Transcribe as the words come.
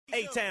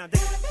A-Town.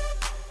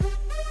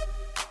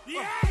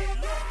 Yeah.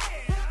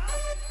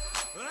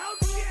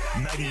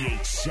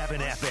 98.7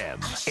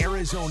 FM,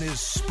 Arizona's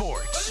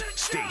sports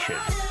station.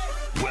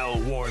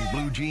 Well-worn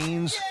blue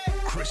jeans,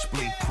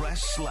 crisply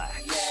pressed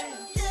slacks.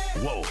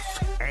 Wolf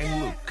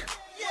and Luke.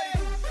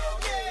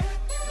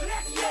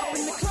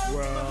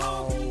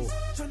 Well,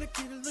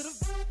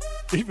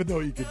 even though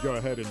you could go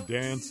ahead and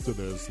dance to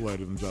this,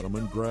 ladies and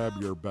gentlemen, grab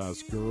your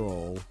best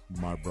girl,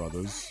 my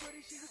brothers.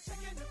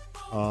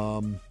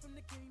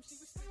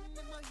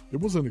 It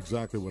wasn't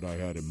exactly what I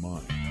had in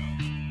mind.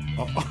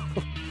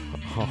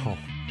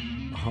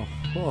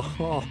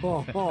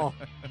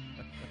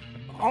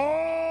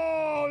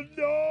 Oh,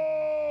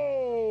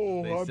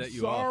 no! I'm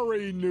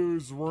sorry,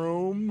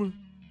 newsroom.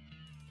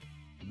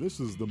 This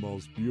is the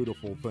most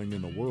beautiful thing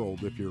in the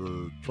world if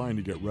you're trying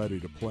to get ready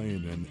to play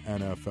in an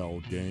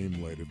NFL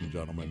game, ladies and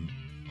gentlemen.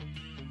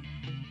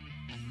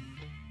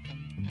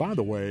 By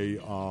the way,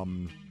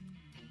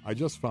 I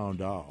just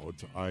found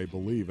out, I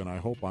believe, and I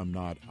hope I'm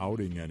not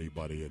outing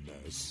anybody in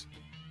this,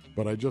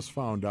 but I just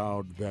found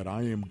out that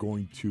I am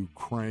going to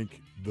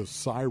crank the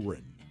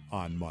siren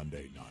on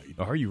Monday night.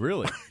 Are you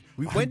really?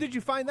 When did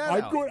you find that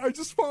out? I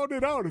just found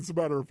it out, as a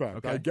matter of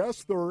fact. Okay. I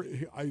guess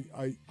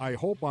I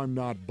hope I'm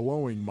not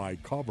blowing my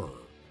cover,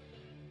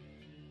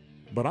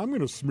 but I'm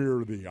going to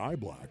smear the eye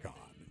black on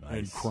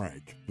and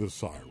crank the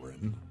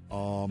siren,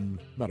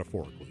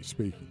 metaphorically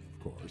speaking,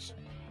 of course.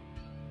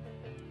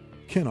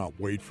 Cannot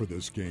wait for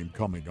this game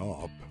coming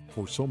up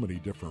for so many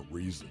different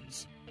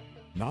reasons,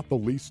 not the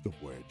least of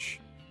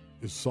which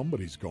is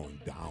somebody's going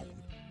down.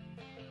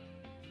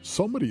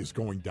 Somebody is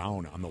going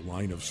down on the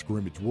line of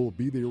scrimmage. Will it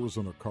be the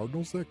Arizona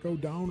Cardinals that go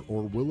down,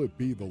 or will it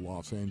be the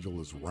Los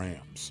Angeles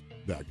Rams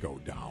that go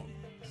down?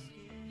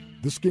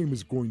 This game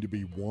is going to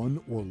be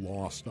won or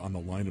lost on the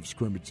line of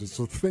scrimmage. It's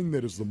the thing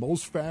that is the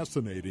most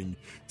fascinating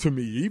to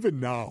me, even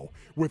now.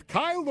 With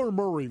Kyler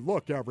Murray,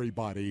 look,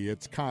 everybody,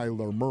 it's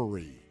Kyler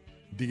Murray,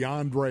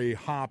 DeAndre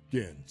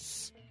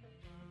Hopkins,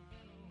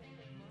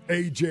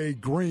 A.J.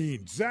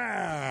 Green,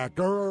 Zach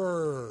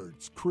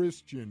Ertz,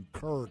 Christian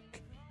Kirk.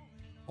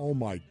 Oh,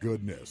 my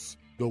goodness.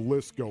 The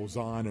list goes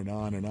on and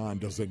on and on,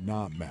 does it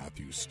not,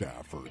 Matthew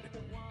Stafford?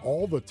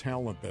 All the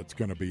talent that's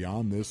going to be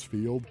on this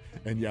field,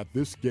 and yet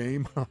this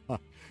game,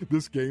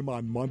 this game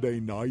on Monday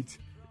night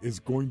is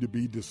going to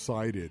be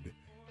decided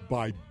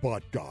by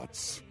butt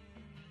guts.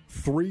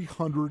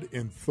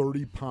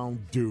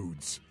 330-pound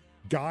dudes,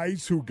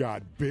 guys who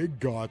got big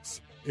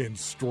guts and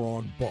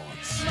strong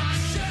butts.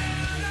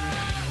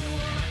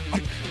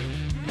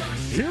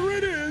 Here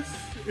it is.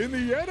 In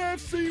the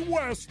NFC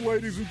West,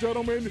 ladies and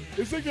gentlemen,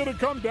 is it going to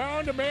come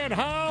down to, man,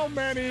 how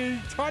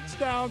many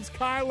touchdowns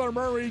Kyler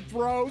Murray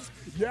throws?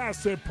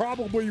 Yes, it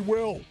probably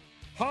will.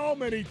 How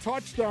many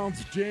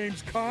touchdowns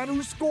James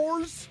Conner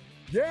scores?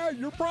 Yeah,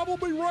 you're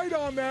probably right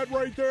on that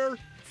right there.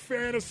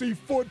 Fantasy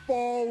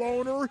football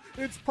owner,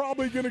 it's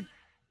probably going to...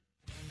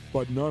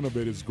 But none of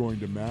it is going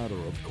to matter,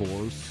 of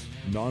course.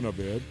 None of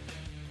it.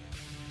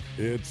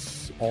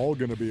 It's all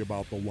going to be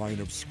about the line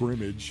of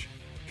scrimmage.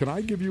 Can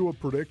I give you a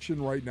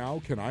prediction right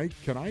now? Can I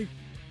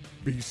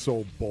be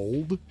so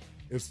bold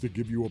as to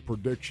give you a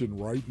prediction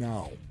right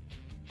now?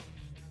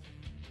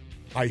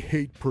 I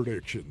hate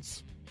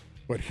predictions,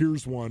 but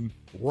here's one.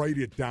 Write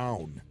it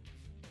down.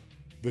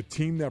 The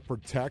team that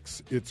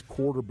protects its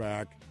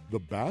quarterback the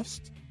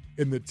best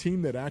and the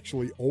team that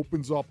actually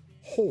opens up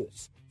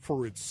holes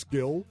for its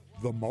skill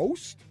the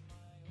most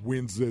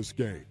wins this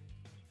game.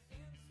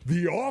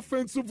 The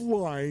offensive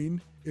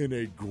line, in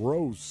a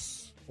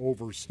gross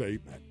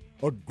overstatement,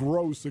 a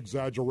gross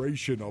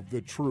exaggeration of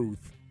the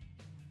truth,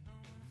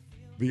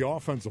 the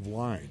offensive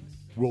line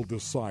will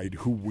decide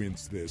who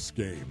wins this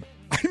game.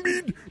 I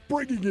mean,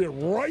 bringing it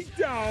right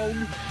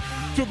down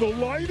to the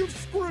line of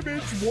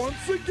scrimmage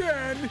once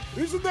again.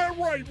 Isn't that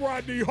right,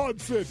 Rodney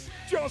Hudson?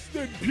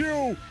 Justin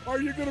Pugh,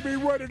 are you going to be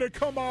ready to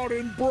come out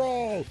and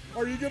brawl?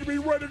 Are you going to be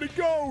ready to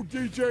go,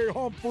 DJ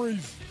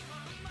Humphries?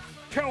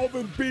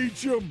 Calvin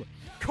Beecham,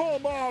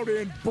 come out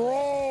and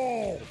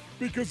brawl,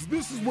 because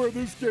this is where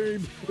this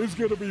game is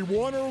going to be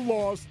won or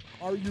lost.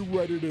 Are you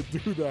ready to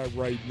do that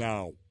right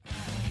now?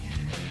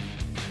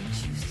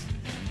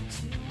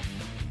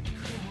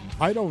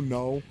 I don't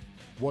know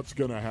what's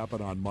going to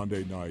happen on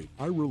Monday night.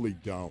 I really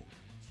don't.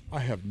 I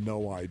have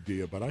no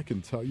idea, but I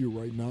can tell you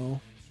right now,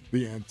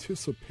 the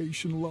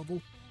anticipation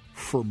level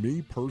for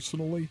me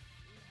personally,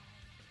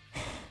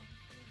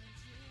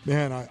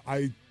 man,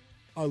 I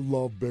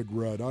love Big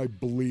Red. I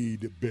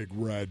bleed Big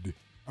Red.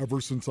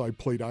 Ever since I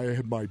played, I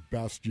had my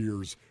best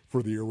years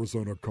for the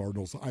Arizona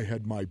Cardinals. I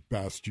had my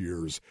best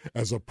years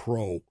as a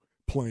pro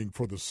playing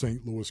for the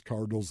St. Louis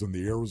Cardinals and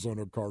the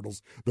Arizona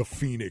Cardinals, the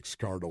Phoenix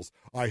Cardinals.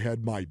 I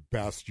had my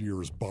best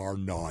years, bar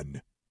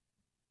none.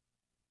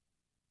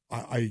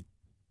 I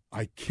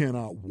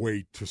cannot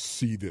wait to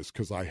see this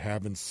because I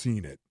haven't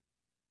seen it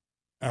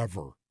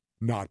ever.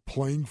 Not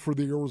playing for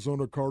the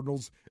Arizona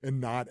Cardinals and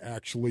not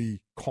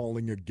actually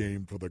calling a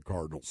game for the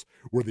Cardinals,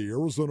 where the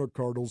Arizona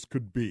Cardinals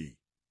could be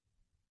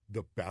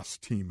the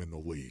best team in the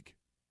league.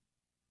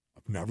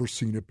 I've never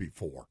seen it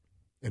before.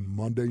 and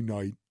Monday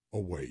night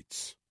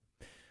awaits.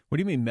 What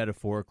do you mean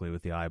metaphorically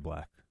with the eye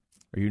black?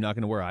 Are you not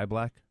going to wear eye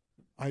black?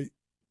 I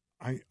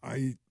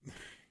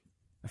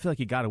feel like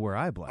you got to wear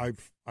eye black.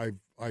 I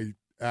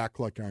act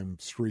like I'm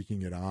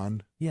streaking it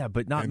on. Yeah,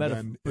 but not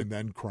and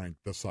then crank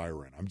the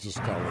siren. I'm just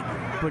telling you.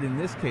 But in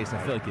this case,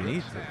 I feel like you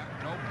need to.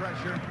 No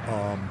pressure.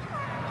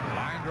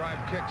 Line drive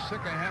kick.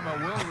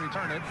 Sikahema will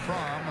return it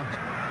from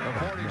the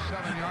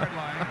 47-yard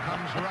line.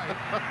 Comes right.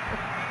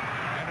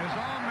 And his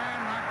own man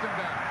knocked him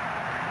down.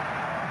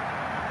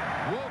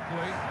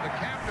 Wolfley, the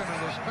captain of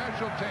the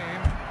special team,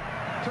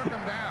 took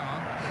him down.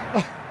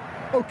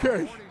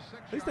 Okay.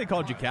 At least they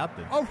called you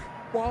captain. Oh,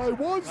 well, I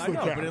was the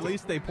captain. But at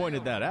least they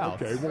pointed that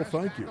out. Okay, well,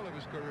 thank you.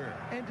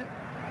 And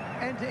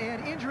to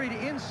add insult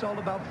to insult,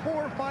 about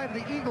 4 or 5 of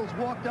the Eagles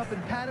walked up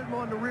and patted him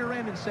on the rear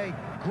end and say,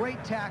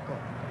 "Great tackle."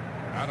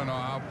 I don't know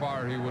how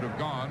far he would have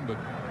gone, but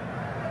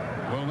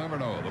we'll never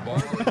know. The ball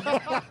was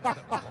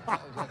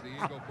at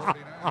the Eagle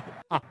 49.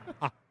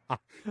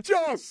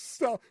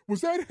 Just,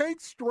 was that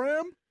Hank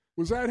Stram?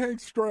 Was that Hank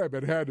Stram?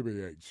 It had to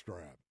be Hank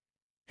Stram.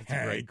 That's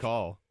a great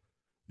call.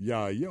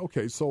 Yeah,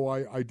 okay, so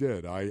I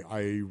did.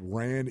 I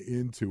ran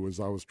into, as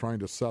I was trying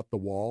to set the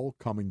wall,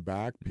 coming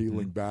back,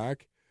 peeling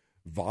back,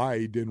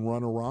 Vi didn't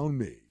run around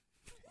me.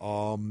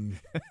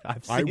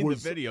 I've seen the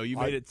video. You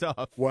made it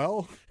tough.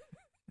 Well,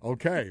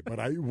 okay, but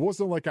it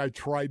wasn't like I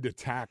tried to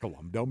tackle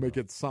him. Don't make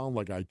it sound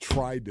like I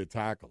tried to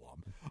tackle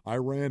him. I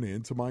ran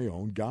into my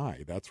own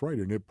guy. That's right,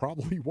 and it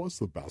probably was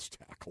the best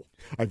tackle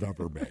I've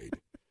ever made.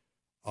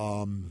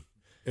 And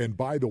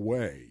by the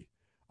way,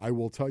 I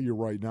will tell you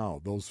right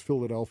now, those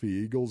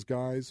Philadelphia Eagles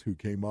guys who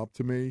came up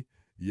to me,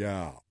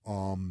 they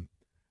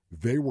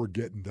were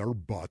getting their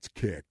butts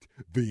kicked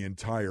the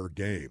entire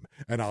game.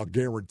 And I'll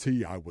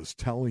guarantee I was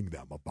telling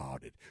them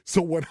about it.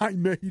 So when I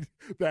made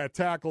that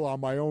tackle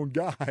on my own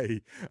guy,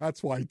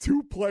 that's why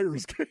 2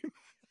 players came,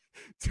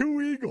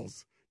 2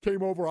 Eagles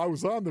came over. I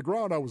was on the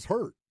ground. I was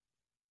hurt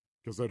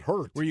because it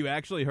hurt. Were you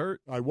actually hurt?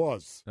 I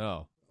was.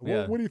 Oh.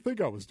 Yeah. What do you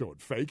think I was doing?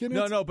 Faking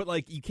it? No, but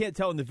you can't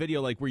tell in the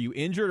video. Were you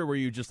injured or were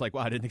you just wow,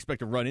 I didn't expect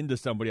to run into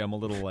somebody. I'm a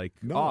little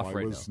off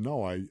right now.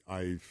 No,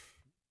 I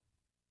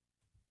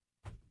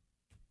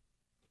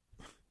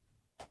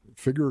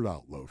figure it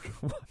out, Luke.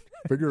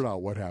 Figure it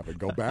out what happened.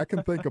 Go back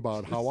and think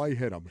about how I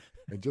hit him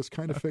and just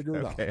kind of figure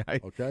it out.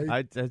 Okay?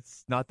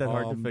 It's not that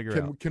hard to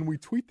figure out. Can we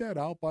tweet that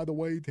out, by the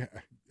way?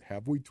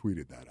 Have we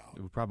tweeted that out?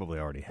 We probably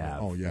already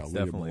have. Oh, yeah. It's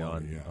definitely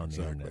on exactly.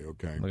 the internet.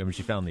 Okay. I mean,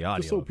 she found the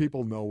audio. Just so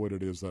people know what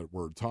it is that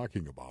we're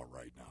talking about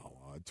right now.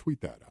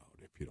 Tweet that out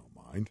if you don't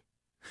mind.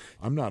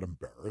 I'm not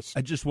embarrassed.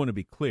 I just want to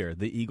be clear.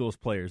 The Eagles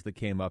players that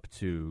came up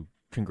to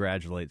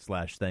congratulate /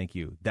 thank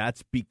you,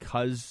 that's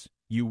because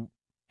you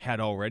had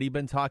already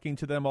been talking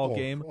to them all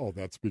game? Oh,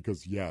 that's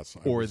because, yes.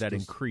 Or that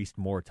increased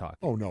more talking?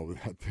 Oh, no,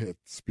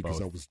 that's because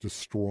both. I was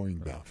destroying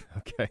them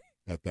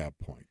at that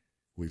point.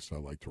 At least I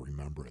like to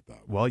remember it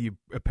that way. Well, you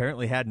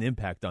apparently had an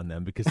impact on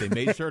them because they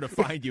made sure to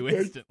find you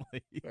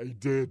instantly. They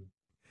did.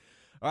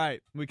 All right,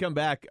 when we come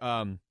back,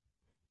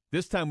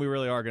 this time we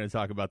really are going to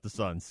talk about the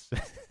Suns.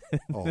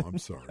 Oh, I'm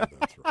sorry.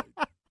 That's right.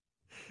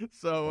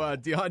 So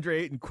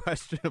DeAndre Ayton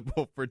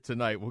questionable for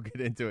tonight. We'll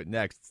get into it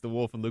next. It's the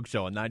Wolf and Luke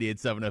Show on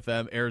 98.7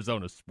 FM,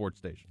 Arizona Sports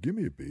Station. Give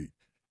me a beat.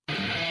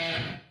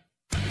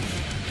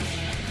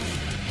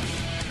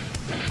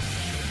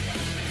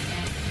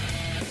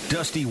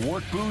 Dusty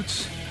work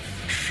boots,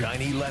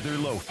 shiny leather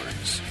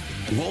loafers.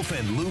 Wolf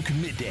and Luke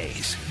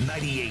middays,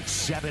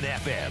 98.7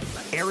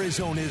 FM,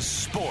 Arizona's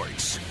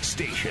sports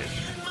station.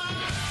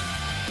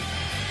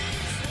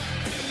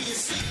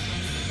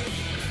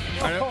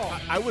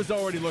 I was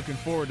already looking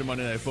forward to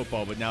Monday Night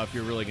Football, but now if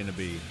you're really going to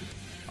be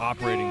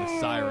operating a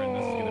siren,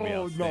 this is going to be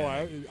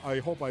outstanding. No, I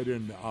hope I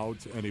didn't out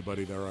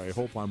anybody there. I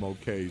hope I'm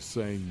okay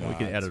saying that. We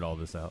can edit all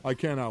this out. I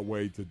cannot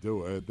wait to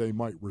do it. They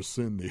might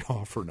rescind the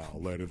offer now,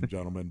 ladies and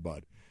gentlemen,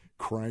 but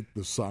crank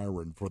the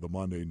siren for the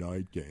Monday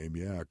night game.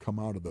 Yeah, come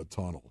out of the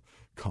tunnel.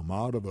 Come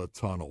out of the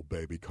tunnel,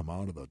 baby. Come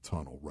out of the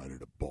tunnel, ready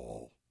to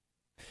ball.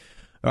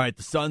 All right,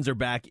 the Suns are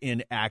back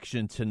in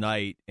action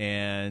tonight,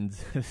 and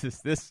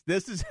this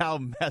is how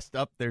messed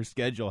up their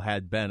schedule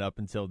had been up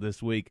until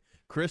this week.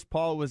 Chris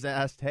Paul was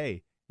asked,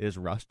 hey, is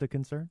rust a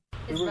concern?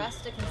 Is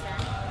rust a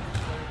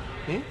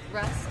concern?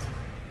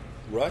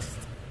 Rust?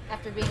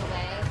 After being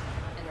away?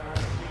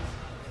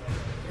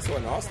 It's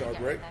an all-star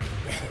break.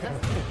 You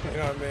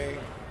know what I mean?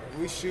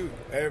 We shoot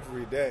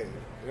every day.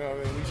 You know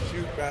what I mean? We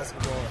shoot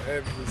basketball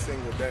every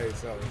single day,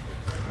 so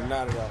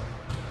not at all.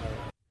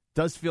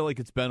 Does feel like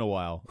it's been a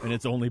while, and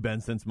it's only been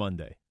since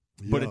Monday.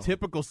 Yeah. But a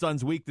typical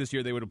Suns week this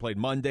year, they would have played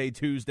Monday,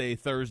 Tuesday,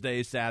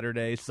 Thursday,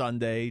 Saturday,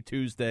 Sunday,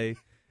 Tuesday.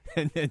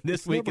 And then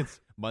this week it's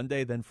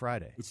Monday, then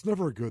Friday. It's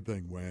never a good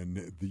thing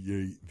when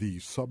the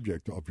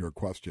subject of your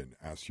question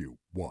asks you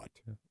what?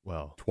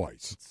 Well,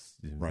 twice,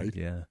 right?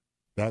 Yeah.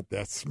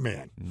 That's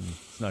man.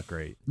 It's not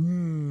great. I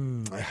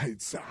mean, I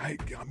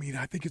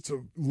think it's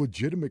a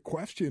legitimate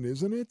question,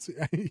 isn't it?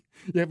 You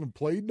haven't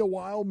played in a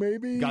while,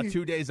 maybe. Got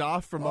 2 days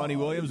off from Monty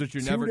Williams, which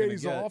you're never going to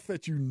get. 2 days off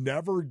that you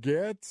never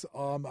get.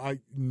 I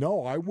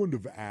wouldn't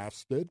have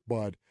asked it,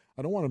 but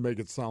I don't want to make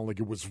it sound like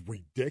it was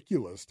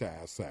ridiculous to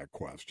ask that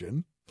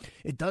question.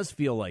 It does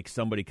feel like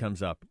somebody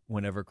comes up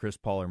whenever Chris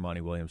Paul or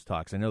Monty Williams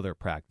talks. I know they're at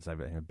practice.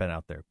 I've been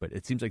out there, but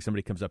it seems like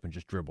somebody comes up and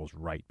just dribbles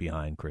right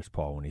behind Chris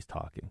Paul when he's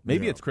talking.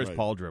 Maybe it's Chris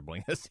Paul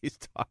dribbling as he's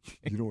talking.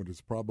 You know what?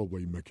 It's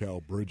probably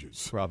Mikal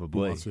Bridges.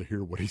 Probably. Who wants to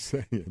hear what he's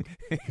saying.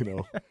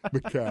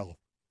 Mikal.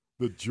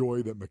 The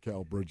joy that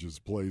Mikal Bridges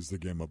plays the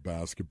game of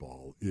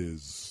basketball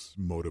is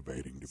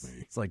motivating to me.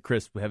 It's like,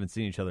 Chris, we haven't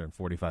seen each other in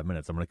 45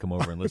 minutes. I'm going to come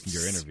over and listen to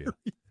your interview.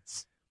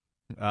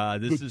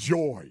 This is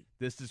joy.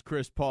 This is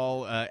Chris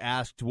Paul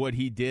asked what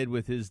he did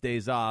with his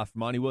days off.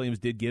 Monty Williams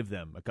did give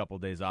them a couple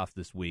of days off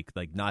this week.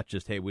 Like, not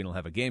just, hey, we don't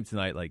have a game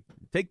tonight. Like,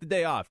 take the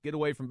day off. Get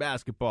away from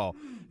basketball.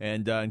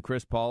 And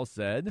Chris Paul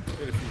said,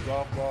 hit a few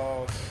golf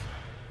balls.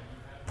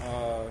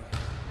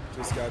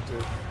 Just got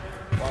to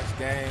watch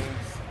games,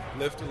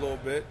 lift a little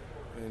bit.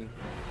 And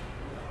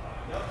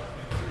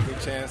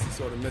good chance to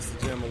sort of miss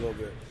the gym a little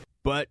bit.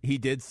 But he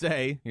did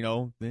say,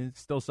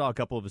 still saw a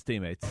couple of his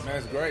teammates. Man,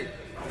 it's great.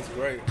 It's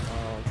great.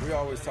 We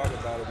always talk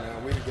about it,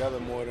 man. We together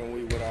more than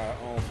we with our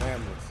own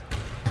families.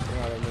 You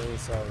know what I mean?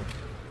 So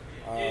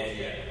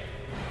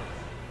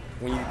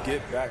when you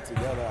get back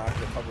together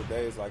after a couple of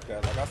days like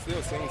that, like I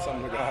still seen some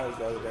of the guys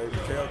the other day.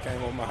 Mikal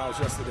came over my house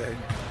yesterday.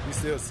 We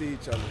still see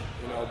each other,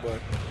 but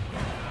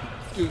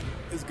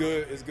it's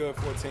good. It's good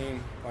for a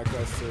team like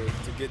us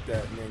to get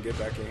that and then get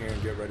back in here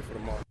and get ready for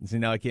tomorrow. See,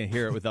 now I can't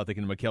hear it without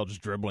thinking of Mikal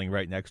just dribbling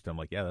right next to him.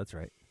 Like, yeah, that's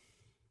right.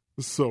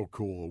 It's so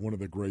cool. One of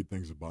the great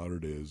things about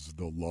it is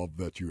the love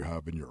that you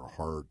have in your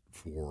heart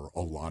for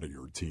a lot of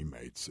your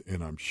teammates,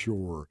 and I'm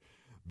sure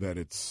that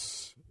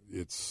it's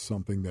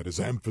something that is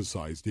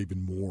emphasized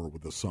even more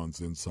with the Suns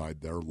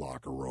inside their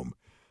locker room.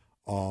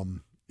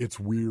 It's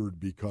weird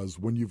because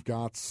when you've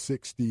got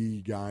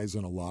 60 guys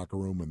in a locker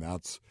room, and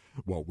that's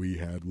what we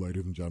had,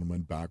 ladies and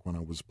gentlemen, back when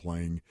I was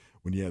playing,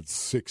 when you had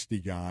 60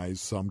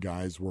 guys, some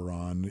guys were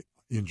on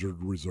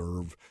injured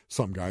reserve,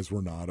 some guys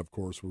were not. Of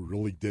course, we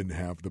really didn't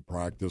have the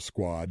practice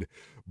squad,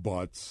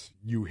 but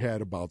you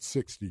had about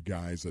 60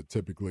 guys that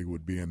typically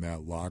would be in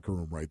that locker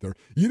room right there.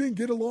 You didn't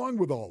get along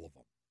with all of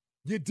them.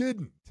 You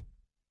didn't.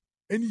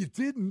 And you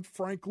didn't,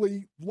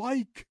 frankly,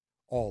 like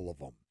all of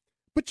them.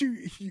 But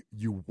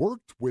you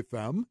worked with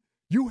them.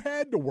 You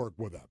had to work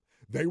with them.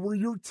 They were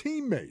your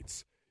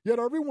teammates. Yet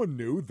everyone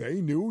knew, they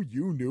knew,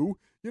 you knew,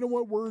 you know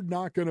what, we're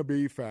not going to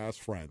be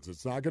fast friends.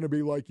 It's not going to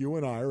be like you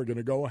and I are going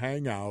to go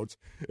hang out.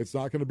 It's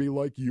not going to be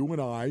like you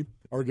and I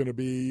are going to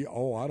be,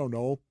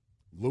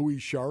 Louis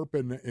Sharp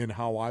and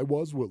how I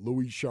was with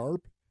Louis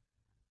Sharp.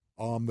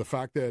 The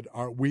fact that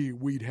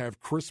we'd have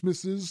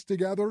Christmases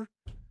together,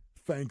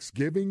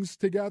 Thanksgivings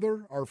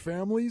together, our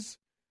families,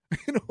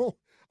 the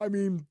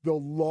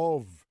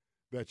love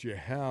that you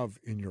have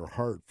in your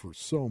heart for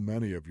so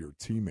many of your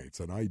teammates,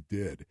 and I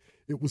did.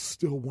 It was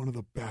still one of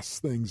the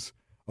best things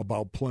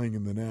about playing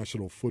in the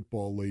National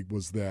Football League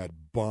was that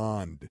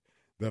bond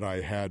that I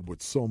had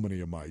with so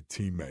many of my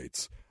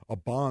teammates, a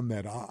bond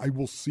that I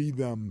will see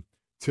them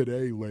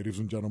today, ladies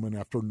and gentlemen,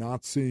 after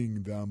not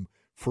seeing them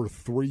for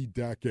 3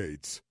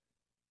 decades.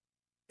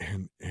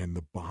 And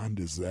the bond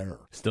is there.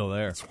 Still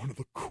there. It's one of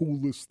the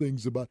coolest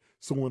things about.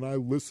 So when I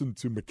listened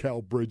to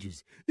Mikal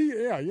Bridges,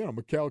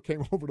 Mikal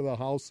came over to the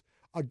house.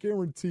 I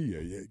guarantee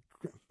you,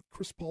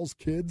 Chris Paul's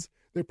kids,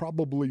 they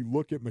probably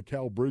look at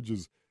Mikal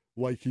Bridges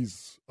like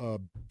he's a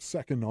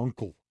second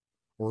uncle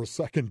or a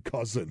second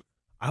cousin.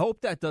 I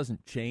hope that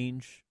doesn't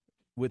change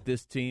with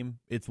this team.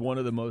 It's one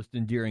of the most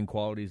endearing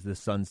qualities this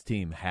Suns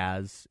team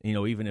has.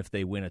 Even if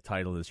they win a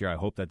title this year, I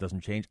hope that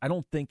doesn't change. I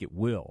don't think it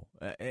will.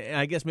 And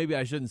I guess maybe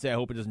I shouldn't say I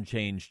hope it doesn't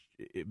change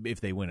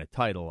if they win a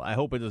title. I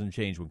hope it doesn't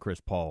change when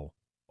Chris Paul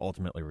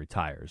ultimately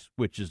retires,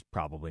 which is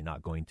probably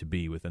not going to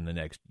be within the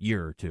next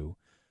year or two.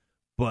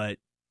 But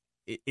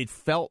it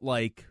felt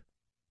like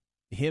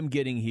him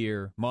getting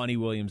here, Monty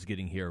Williams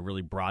getting here,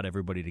 really brought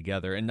everybody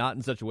together, and not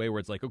in such a way where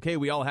it's like, okay,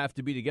 we all have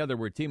to be together,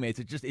 we're teammates.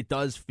 It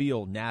does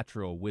feel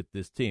natural with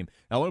this team.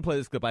 Now, I want to play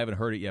this clip. I haven't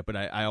heard it yet, but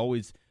I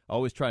always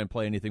try and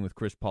play anything with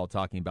Chris Paul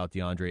talking about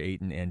DeAndre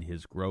Ayton and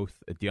his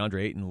growth.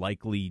 DeAndre Ayton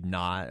likely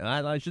not,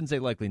 I shouldn't say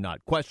likely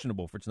not,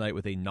 questionable for tonight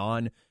with a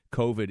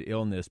non-COVID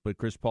illness, but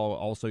Chris Paul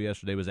also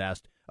yesterday was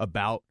asked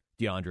about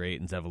DeAndre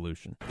Ayton's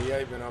evolution. He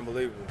ain't been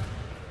unbelievable.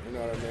 You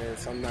know what I mean?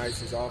 Some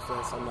nights it's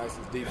offense, some nights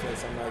it's defense,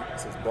 some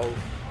nights it's both.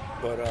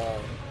 But,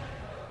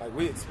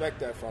 we expect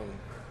that from him.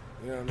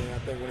 You know what I mean? I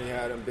think when he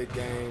had them big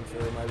games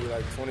where it might be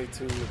like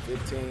 22 to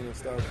 15 and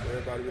stuff,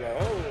 everybody be like,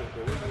 oh,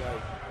 but we be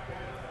like,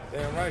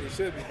 damn right, he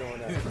should be doing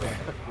that.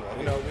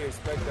 We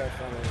expect that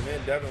from him. And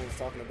then Devin was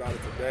talking about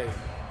it today.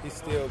 He's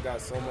still got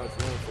so much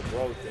room for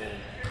growth, and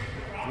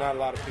there's not a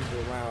lot of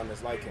people around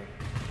that's like him.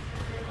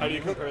 How do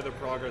you compare the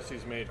progress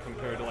he's made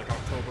compared to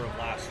October of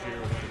last year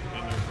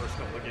when in your first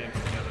couple of games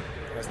together?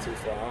 That's too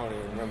far. I don't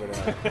even remember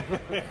that.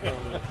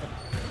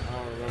 I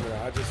don't remember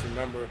that. I just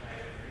remember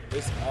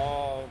it's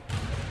all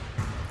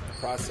a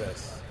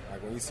process.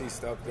 Like when you see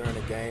stuff during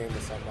the game or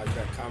something like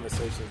that,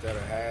 conversations that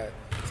are had,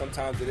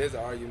 sometimes it is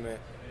an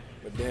argument,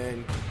 but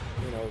then,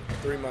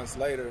 3 months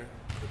later,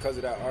 because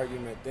of that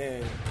argument,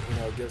 then,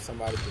 it gives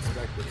somebody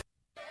perspective.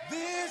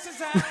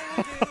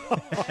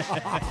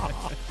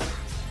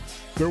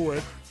 Do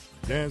it.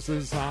 This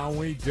is how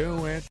we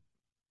do it.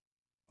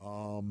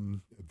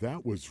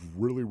 That was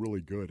really,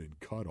 really good and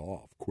cut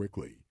off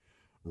quickly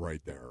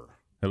right there.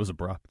 That was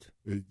abrupt.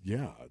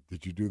 Yeah.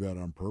 Did you do that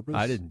on purpose?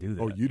 I didn't do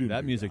that. Oh, you didn't.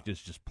 That do music that.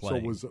 just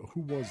playing. So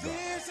who was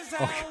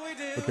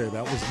that? Okay,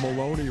 that was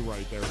Maloney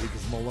right there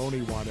because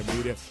Maloney wanted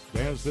me to.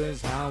 This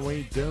is how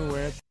we do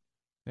it.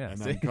 Yeah, and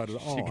see, then cut it.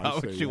 she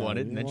got what she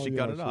wanted, and then she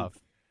cut it off.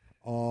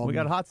 We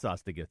got hot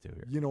sauce to get to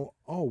here.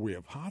 We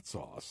have hot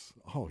sauce.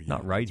 Oh, yeah.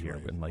 Not right here,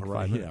 but in like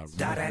 5 minutes.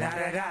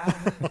 Yeah.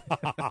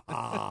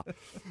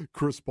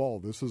 Chris Paul,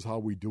 this is how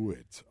we do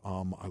it.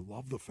 I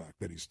love the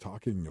fact that he's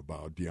talking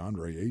about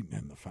DeAndre Ayton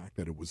and the fact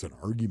that it was an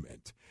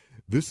argument.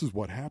 This is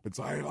what happens.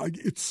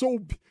 It's so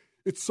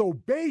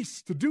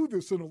base to do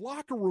this in a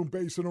locker room,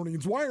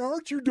 Basinonians. Why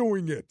aren't you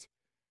doing it?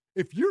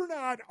 If you're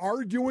not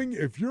arguing,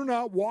 if you're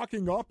not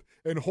walking up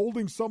and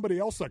holding somebody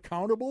else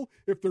accountable,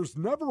 if there's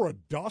never a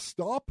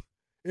dust up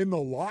in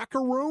the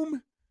locker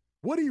room,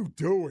 what are you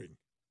doing?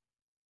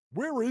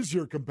 Where is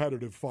your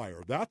competitive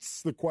fire?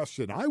 That's the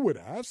question I would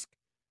ask.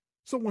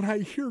 So when I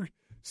hear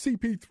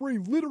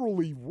CP3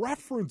 literally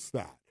reference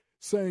that,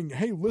 saying,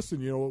 hey,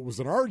 listen, it was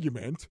an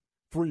argument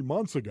 3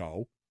 months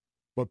ago,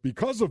 but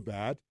because of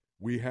that,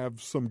 we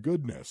have some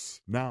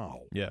goodness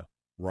now. Yeah.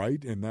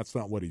 Right? And that's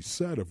not what he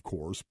said, of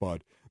course,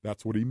 but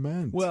that's what he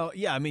meant. Well,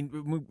 yeah, I mean,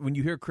 when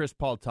you hear Chris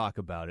Paul talk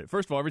about it,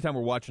 first of all, every time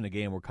we're watching a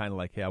game, we're kind of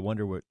like, hey, I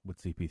wonder what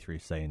CP3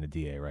 is saying to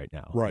DA right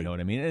now. Right. You know what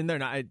I mean? And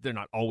they're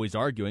not always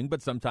arguing,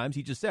 but sometimes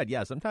he just said,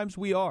 yeah, sometimes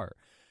we are.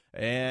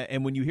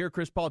 And when you hear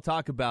Chris Paul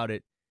talk about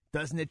it,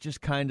 doesn't it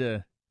just kind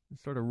of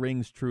sort of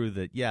rings true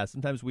that, yeah,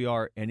 sometimes we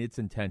are, and it's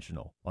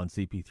intentional on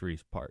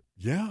CP3's part.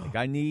 Yeah. Like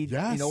I need,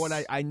 yes. You know what,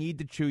 I need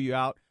to chew you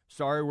out.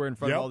 Sorry we're in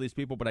front of all these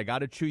people, but I got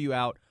to chew you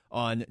out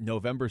on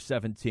November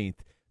 17th.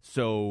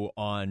 So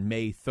on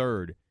May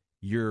 3rd,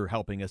 you're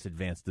helping us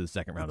advance to the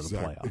second round of the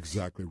playoffs.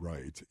 Exactly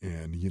right.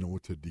 And,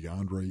 to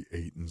DeAndre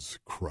Ayton's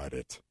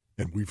credit,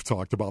 and we've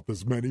talked about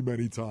this many,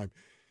 many times,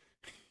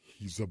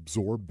 he's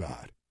absorbed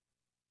that.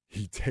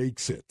 He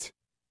takes it.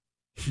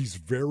 He's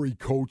very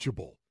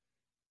coachable,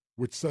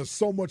 which says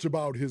so much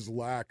about his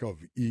lack of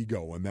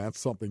ego, and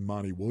that's something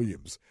Monty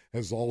Williams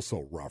has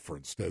also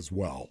referenced as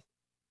well.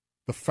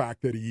 The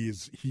fact that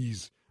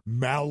he's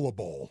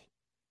malleable,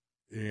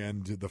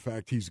 and the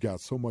fact he's got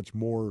so much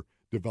more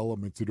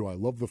development to do. I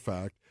love the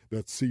fact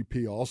that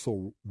CP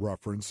also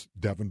referenced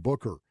Devin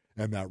Booker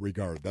in that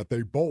regard, that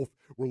they both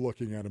were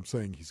looking at him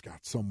saying he's got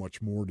so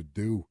much more to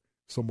do,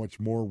 so much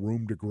more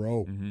room to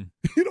grow. Mm-hmm.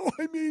 You know what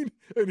I mean?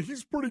 And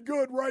he's pretty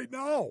good right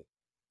now.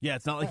 Yeah,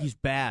 it's not like he's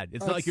bad.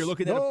 It's not like you're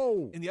looking at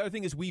him. And the other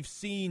thing is we've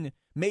seen,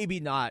 maybe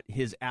not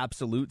his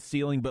absolute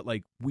ceiling, but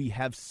like we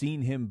have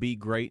seen him be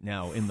great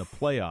now in the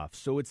playoffs.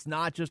 So it's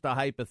not just a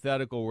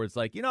hypothetical where it's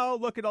like,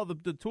 look at all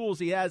the tools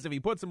he has. If he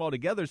puts them all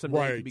together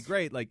someday, it could be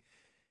great. Like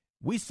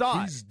we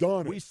saw He's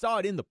done it. We saw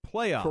it in the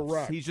playoffs.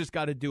 Correct. He's just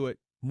got to do it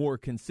more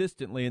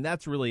consistently. And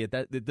that's really,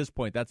 at this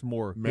point, that's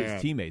more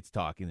his teammates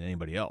talking than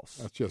anybody else.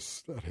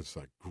 That is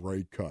a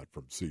great cut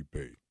from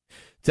CP.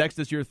 Text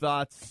us your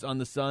thoughts on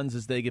the Suns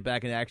as they get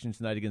back in action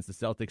tonight against the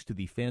Celtics to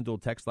the FanDuel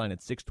text line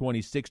at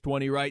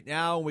 620 right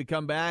now. When we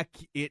come back,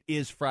 it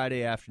is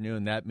Friday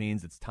afternoon. That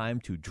means it's time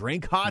to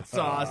drink hot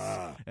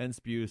sauce and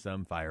spew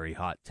some fiery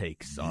hot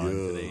takes on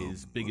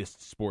today's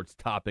biggest sports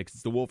topics.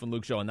 It's the Wolf and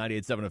Luke Show on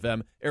 98.7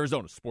 FM,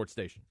 Arizona Sports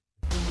Station.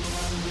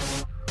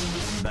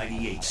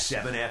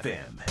 98.7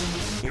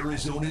 FM,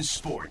 Arizona's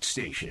sports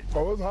station.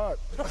 Oh, it's hot.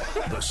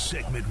 The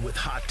segment with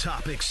hot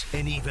topics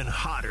and even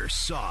hotter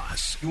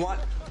sauce. You want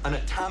an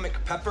atomic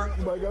pepper?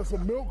 Anybody got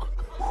some milk?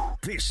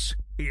 This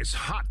is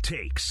Hot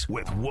Takes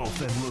with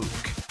Wolf and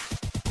Luke.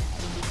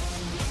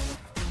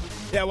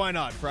 Yeah, why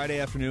not? Friday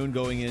afternoon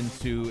going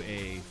into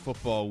a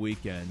football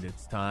weekend.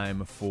 It's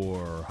time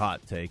for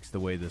hot takes.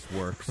 The way this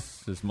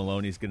works is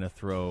Maloney's going to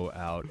throw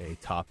out a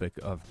topic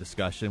of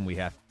discussion. We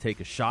have to take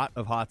a shot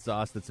of hot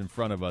sauce that's in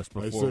front of us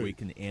before we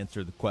can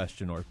answer the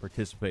question or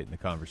participate in the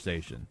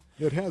conversation.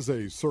 It has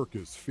a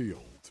circus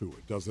feel to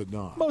it, does it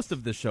not? Most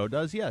of the show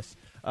does, yes.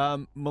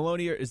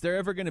 Maloney, is there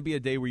ever going to be a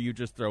day where you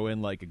just throw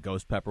in like a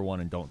ghost pepper one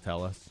and don't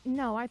tell us?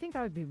 No, I think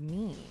that would be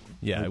mean.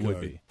 Yeah, it would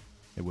be.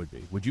 It would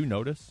be. Would you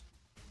notice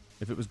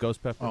if it was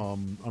ghost pepper?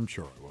 I'm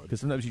sure I would. Because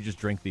sometimes you just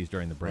drink these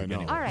during the break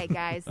anyway. All right,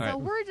 guys. All right. So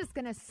we're just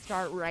going to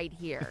start right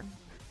here.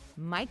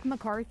 Mike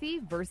McCarthy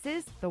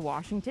versus the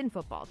Washington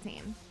football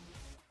team.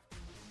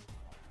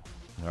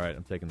 All right,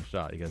 I'm taking the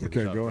shot. You guys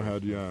okay, go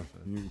ahead. Yeah,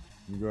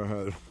 you go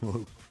ahead.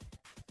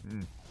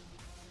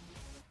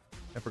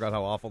 I forgot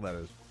how awful that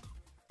is.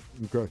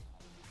 Okay.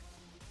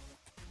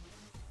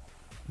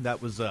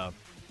 That was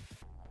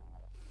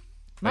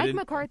Mike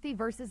McCarthy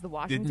versus the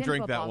Washington didn't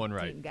drink football that one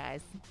right. team,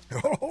 guys.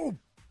 Oh.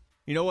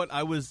 You know what?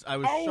 I was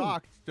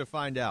shocked to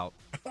find out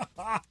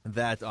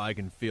that I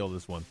can feel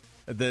this one.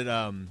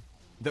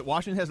 That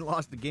Washington hasn't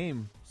lost a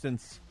game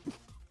since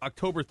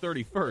October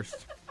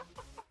 31st.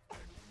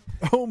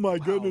 Oh my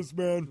goodness,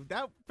 man.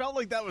 That felt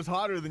like that was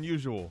hotter than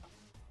usual.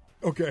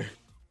 Okay.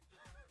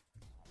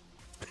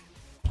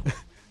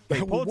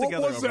 Hey, pull it what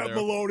together was over that, there.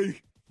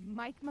 Maloney?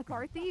 Mike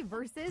McCarthy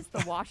versus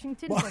the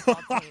Washington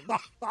football team.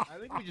 I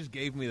think you just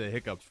gave me the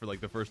hiccups for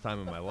like the first time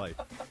in my life.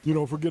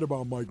 Forget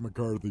about Mike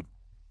McCarthy.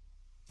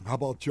 How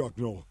about Chuck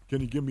Noll?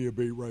 Can you give me a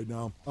beat right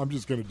now? I'm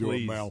just going to do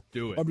Please, it, Mal.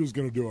 do it. I'm just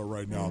going to do it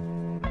right now.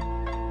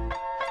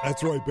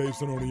 That's right,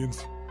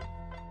 Basinonians.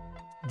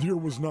 The year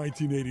was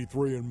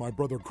 1983, and my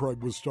brother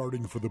Craig was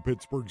starting for the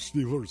Pittsburgh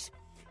Steelers.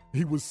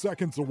 He was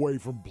seconds away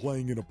from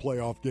playing in a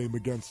playoff game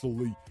against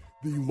the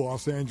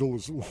Los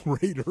Angeles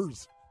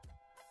Raiders.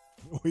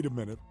 Wait a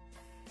minute.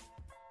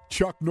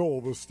 Chuck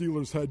Noll, the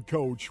Steelers head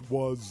coach,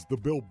 was the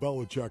Bill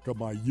Belichick of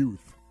my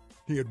youth.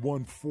 He had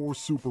won 4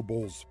 Super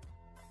Bowls.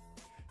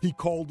 He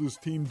called his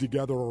team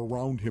together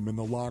around him in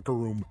the locker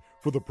room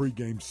for the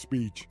pregame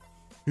speech.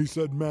 He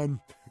said, "Men,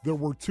 there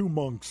were 2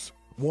 monks,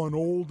 one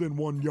old and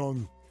one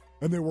young,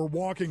 and they were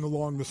walking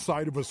along the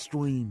side of a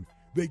stream.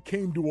 They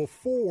came to a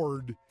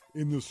ford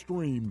in the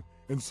stream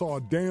and saw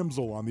a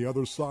damsel on the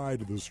other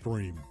side of the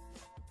stream.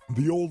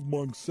 The old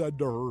monk said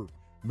to her,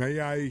 'May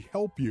I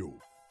help you?'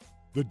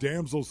 The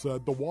damsel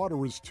said, 'The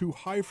water is too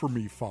high for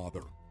me,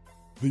 Father.'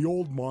 The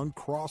old monk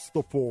crossed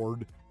the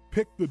ford,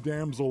 picked the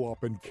damsel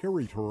up, and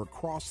carried her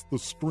across the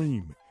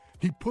stream.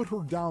 He put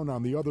her down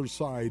on the other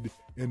side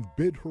and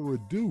bid her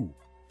adieu.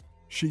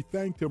 She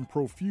thanked him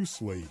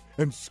profusely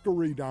and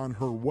scurried on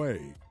her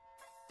way.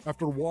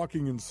 After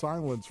walking in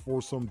silence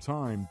for some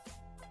time,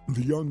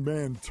 the young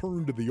man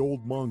turned to the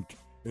old monk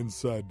and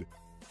said,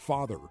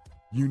 'Father,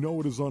 you know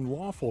it is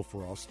unlawful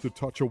for us to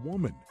touch a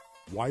woman.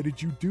 Why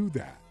did you do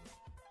that?'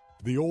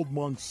 The old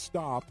monk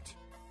stopped,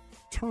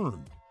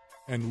 turned,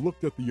 and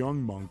looked at the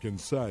young monk and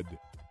said,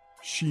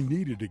 'She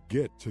needed to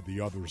get to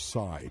the other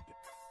side.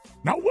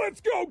 Now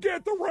let's go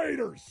get the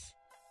Raiders!'"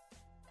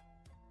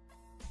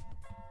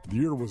 The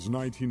year was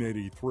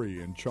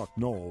 1983, and Chuck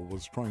Noll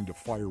was trying to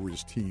fire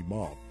his team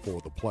up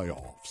for the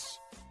playoffs.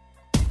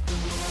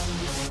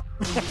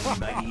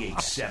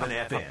 98.7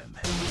 FM,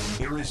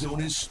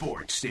 Arizona's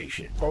sports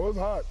station. Oh, it's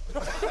hot.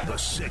 The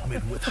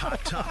segment with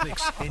hot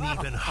topics and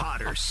even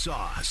hotter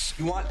sauce.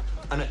 You want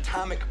an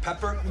atomic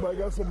pepper? I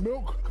got some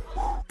milk.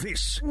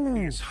 This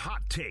is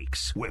Hot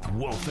Takes with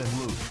Wolf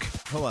and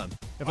Luke. Hold on.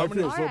 I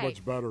feel so Alright.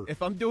 much better.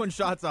 If I'm doing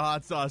shots of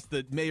hot sauce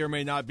that may or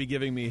may not be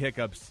giving me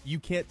hiccups, you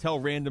can't tell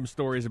random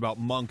stories about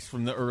monks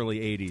from the early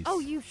 80s. Oh,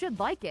 you should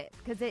like it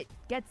because it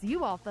gets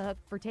you off the hook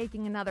for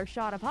taking another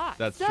shot of hot.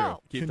 That's so, true.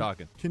 Keep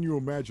talking. Can you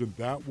imagine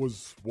that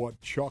was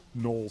what Chuck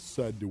Noll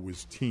said to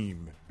his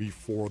team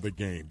before the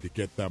game to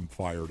get them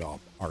fired up?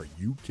 Are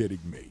you kidding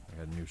me? I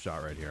got a new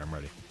shot right here. I'm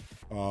ready.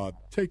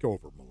 Take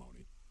over,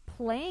 Maloney.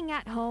 Playing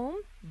at home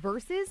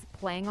versus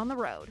playing on the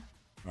road.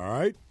 All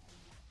right?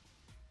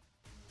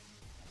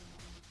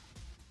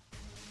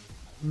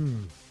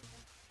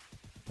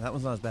 That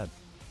one's not as bad.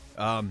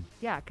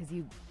 Yeah, because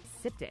you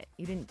sipped it.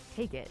 You didn't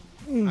take it.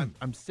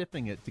 I'm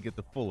sipping it to get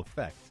the full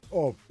effect.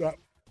 Oh, that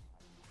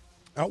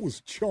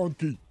was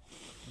chunky.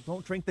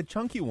 Don't drink the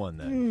chunky one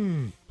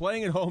then.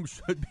 Playing at home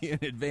should be an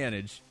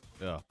advantage.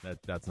 Oh,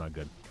 that's not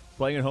good.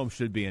 Playing at home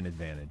should be an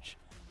advantage.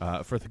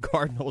 For the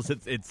Cardinals,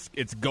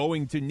 it's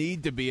going to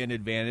need to be an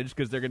advantage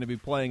because they're going to be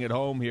playing at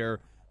home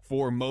here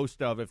for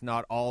most of, if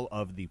not all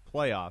of, the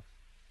playoff.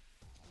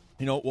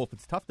 You know, Wolf,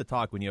 it's tough to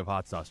talk when you have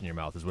hot sauce in your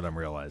mouth, is what I'm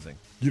realizing.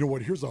 You know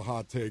what? Here's a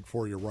hot take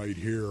for you right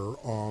here.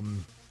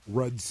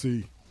 Red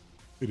Sea,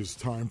 it is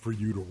time for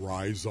you to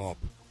rise up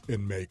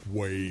and make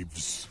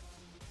waves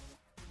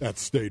at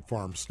State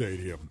Farm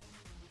Stadium.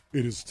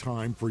 It is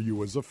time for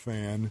you as a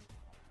fan.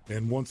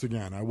 And once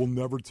again, I will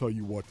never tell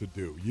you what to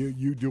do.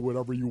 You do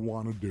whatever you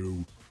want to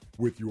do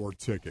with your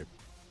ticket.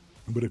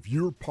 But if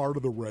you're part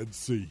of the Red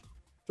Sea,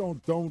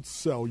 don't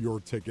sell your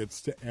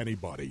tickets to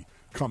anybody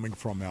coming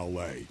from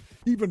L.A.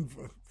 Even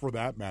for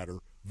that matter,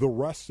 the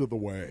rest of the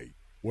way,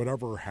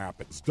 whatever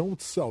happens,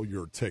 don't sell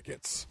your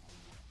tickets.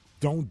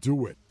 Don't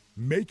do it.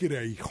 Make it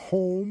a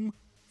home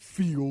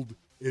field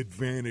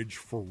advantage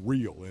for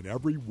real in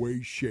every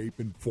way, shape,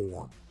 and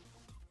form.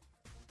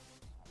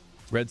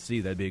 Red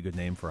Sea, that'd be a good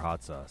name for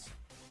hot sauce.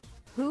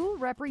 Who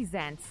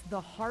represents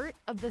the heart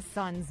of the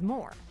Suns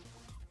more?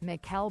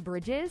 Mikal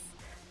Bridges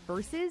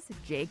versus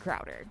Jay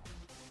Crowder.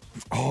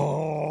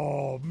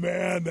 Oh,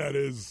 man, that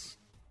is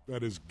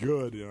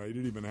good. I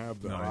didn't even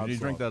have that. No, you need to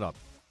drink that up.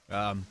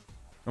 I'm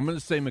going to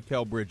say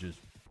Mikal Bridges,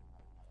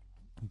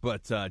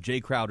 but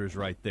Jay Crowder's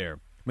right there.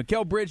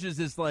 Mikal Bridges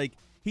is like,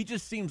 he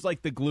just seems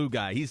like the glue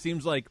guy. He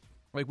seems like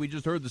we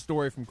just heard the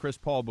story from Chris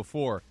Paul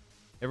before.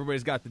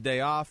 Everybody's got the day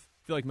off.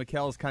 I feel like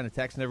Mikel's kind of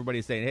texting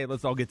everybody saying, hey,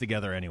 let's all get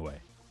together anyway.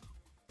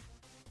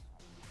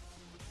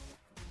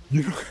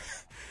 You know,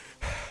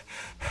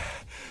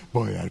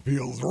 boy, that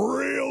feels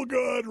real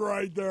good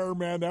right there,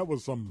 man. That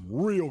was some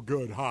real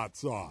good hot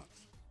sauce.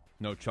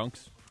 No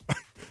chunks?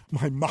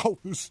 My mouth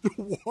is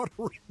still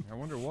watering. I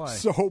wonder why.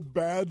 So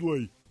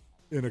badly,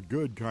 in a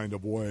good kind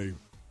of way.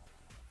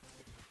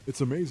 It's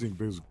amazing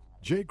because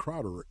Jay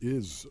Crowder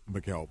is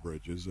Mikal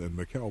Bridges, and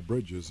Mikal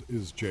Bridges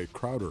is Jay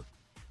Crowder.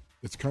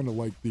 It's kind of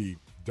like the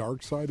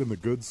dark side and the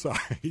good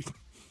side.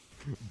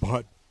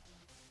 But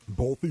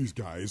both these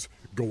guys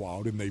go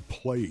out and they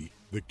play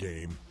the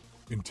game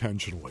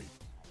intentionally.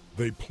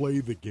 They play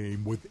the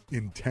game with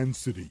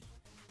intensity,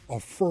 a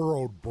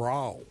furrowed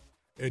brow,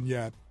 and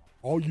yet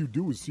all you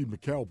do is see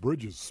Mikal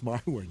Bridges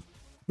smiling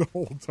the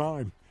whole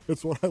time.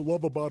 That's what I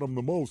love about him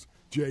the most.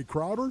 Jay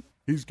Crowder,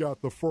 he's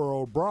got the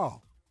furrowed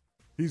brow.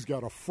 He's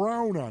got a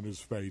frown on his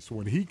face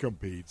when he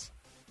competes.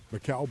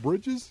 Mikal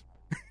Bridges,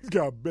 he's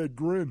got a big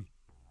grin.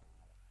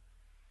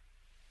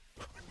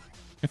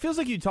 It feels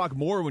like you talk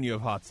more when you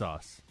have hot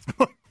sauce.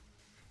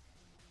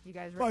 You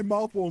guys, my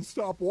mouth won't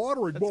stop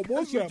watering. What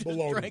was that,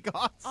 Maloney? Drank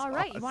hot sauce. All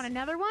right, you want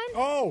another one?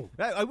 Oh,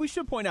 we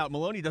should point out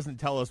Maloney doesn't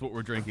tell us what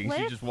we're drinking.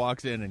 Cliff? She just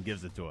walks in and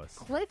gives it to us.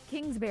 Cliff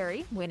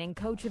Kingsbury winning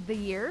Coach of the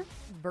Year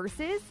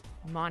versus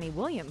Monty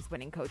Williams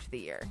winning Coach of the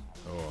Year.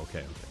 Oh,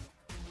 okay.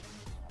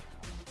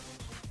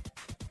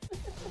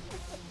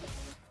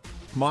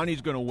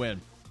 Monty's going to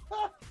win.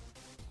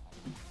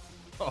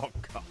 Oh,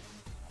 God.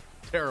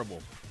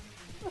 Terrible.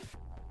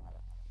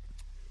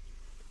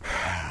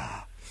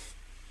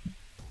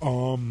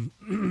 You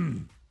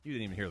didn't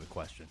even hear the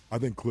question. I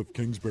think Cliff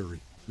Kingsbury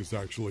is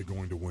actually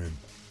going to win.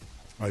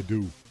 I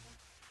do.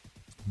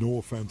 No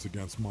offense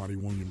against Monty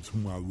Williams,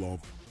 whom I love.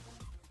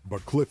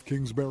 But Cliff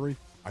Kingsbury,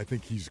 I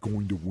think he's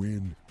going to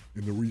win.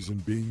 And the reason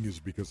being is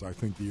because I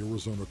think the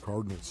Arizona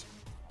Cardinals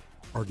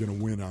are going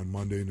to win on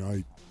Monday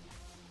night.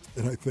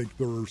 And I think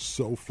they're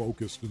so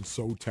focused and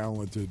so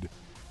talented,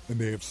 and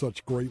they have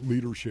such great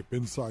leadership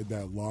inside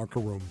that locker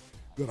room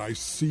that I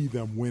see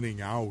them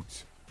winning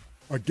out.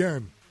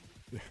 Again,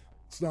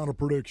 it's not a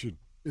prediction.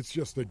 It's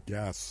just a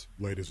guess,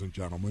 ladies and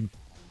gentlemen.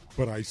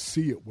 But I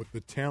see it with the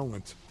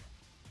talent.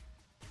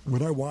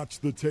 When I watch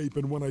the tape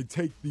and when I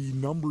take the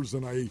numbers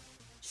and I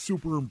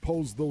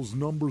superimpose those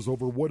numbers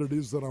over what it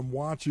is that I'm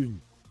watching,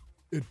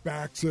 it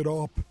backs it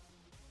up.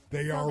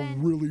 They are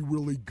really,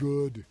 really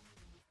good.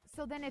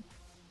 So then if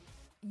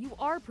you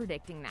are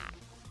predicting that,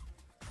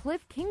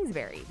 Cliff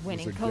Kingsbury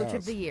winning It's a Coach guess.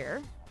 of the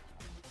Year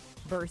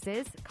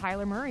versus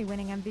Kyler Murray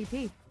winning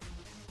MVP.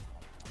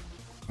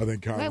 I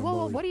think Kyler Wait,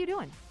 whoa, Murray. what are you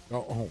doing?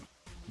 Oh,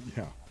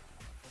 yeah.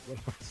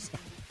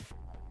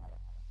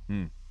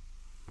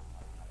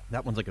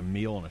 That one's like a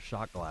meal in a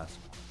shot glass.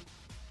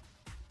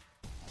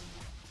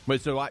 Wait,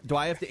 so do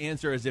I have to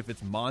answer as if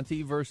it's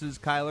Monty versus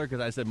Kyler?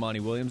 Because I said Monty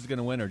Williams is going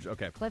to win?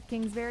 Okay. Cliff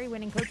Kingsbury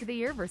winning Coach of the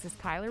Year versus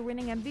Kyler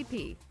winning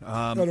MVP.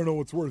 I don't know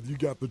what's worth. You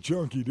got the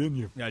chunky, didn't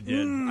you? I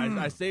did.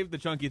 I saved the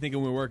chunky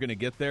thinking we weren't going to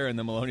get there, and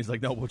then Maloney's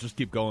like, no, we'll just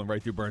keep going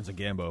right through Burns and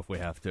Gambo if we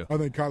have to. I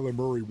think Kyler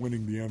Murray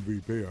winning the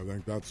MVP. I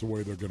think that's the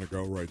way they're going to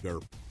go right there.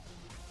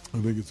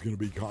 I think it's going to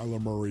be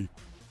Kyler Murray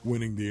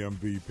winning the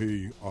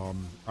MVP.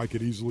 I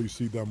could easily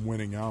see them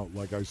winning out,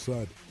 like I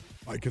said.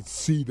 I could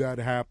see that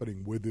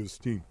happening with this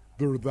team.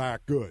 They're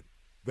that good,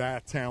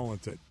 that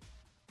talented.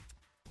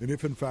 And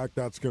if, in fact,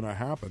 that's going to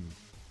happen,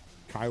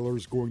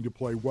 Kyler's going to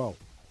play well.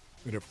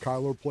 And if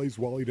Kyler plays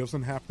well, he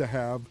doesn't have to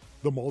have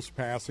the most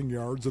passing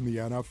yards in the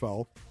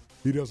NFL.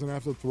 He doesn't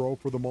have to throw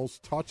for the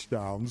most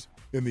touchdowns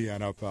in the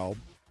NFL.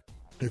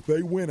 If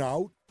they win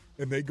out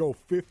and they go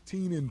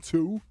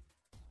 15-2,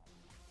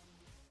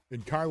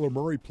 and Kyler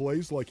Murray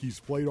plays like he's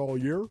played all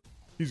year,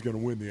 he's going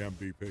to win the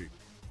MVP.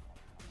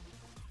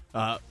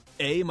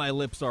 A, my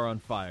lips are on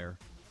fire.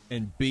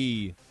 And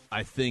B,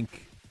 I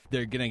think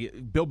they're going to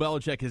get... Bill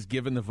Belichick has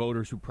given the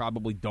voters who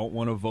probably don't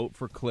want to vote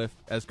for Cliff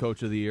as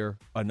Coach of the Year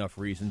enough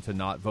reason to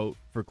not vote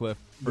for Cliff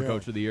for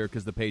Coach of the Year,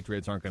 because the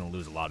Patriots aren't going to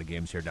lose a lot of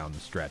games here down the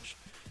stretch.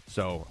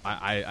 So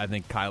I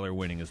think Kyler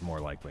winning is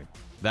more likely.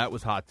 That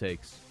was hot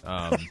takes.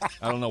 I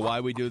don't know why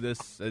we do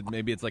this.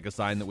 Maybe it's like a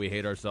sign that we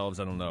hate ourselves.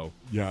 I don't know.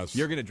 Yes.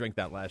 You're going to drink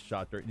that last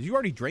shot. Did you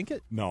already drink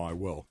it? No, I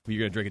will. You're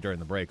going to drink it during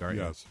the break, aren't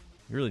you? Yes.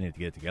 You really need to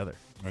get it together.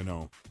 I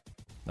know.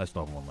 I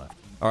still have one left.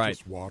 All right.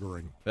 Just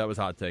watering. That was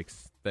hot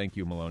takes. Thank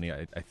you, Maloney.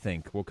 I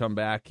think we'll come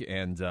back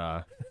and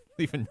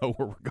even know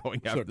where we're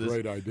going after this. It's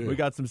a great idea. We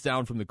got some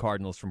sound from the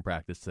Cardinals from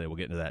practice today. We'll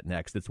get into that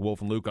next. It's Wolf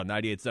and Luke on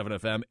 98.7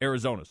 FM,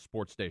 Arizona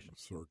Sports Station.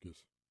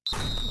 Circus.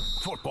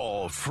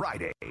 Football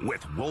Friday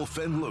with Wolf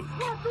and Luke.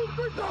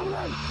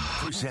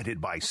 Presented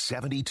by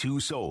 72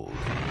 Sold.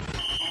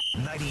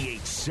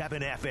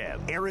 98.7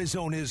 FM,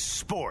 Arizona's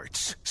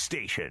sports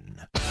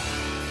station.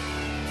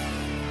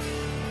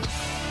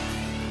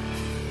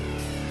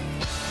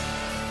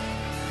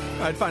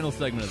 All right, final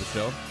segment of the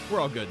show.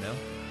 We're all good now.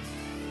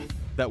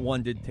 That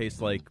one did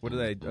taste like, what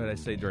did I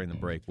say during the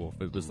break,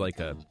 Wolf? It was like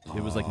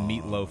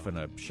meatloaf in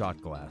a shot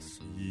glass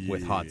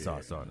with hot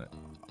sauce on it.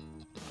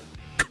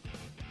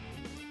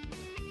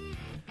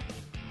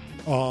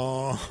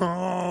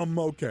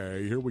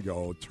 Okay, here we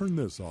go. Turn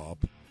this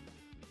up.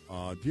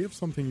 Do you have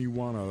something you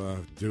want to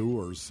do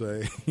or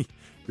say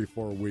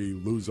before we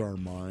lose our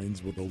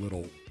minds with a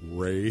little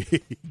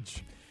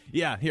rage?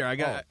 Yeah, here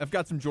I've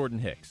got some Jordan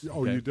Hicks.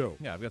 Oh, you do?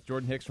 Yeah, I've got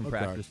Jordan Hicks from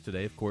practice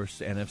today. Of course,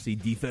 NFC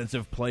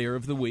Defensive Player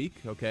of the Week.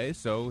 Okay,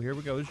 so here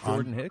we go. It's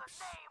Jordan Hicks.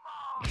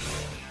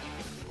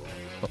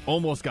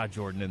 Almost got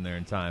Jordan in there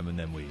in time, and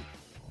then we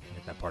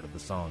forget that part of the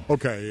song.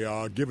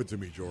 Okay, give it to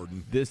me,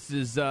 Jordan. This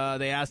is,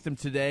 they asked him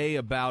today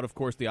about, of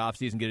course, the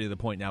offseason, getting to the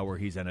point now where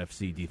he's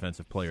NFC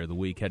Defensive Player of the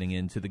Week heading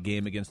into the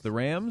game against the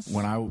Rams.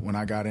 When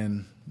I got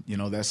in,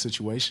 that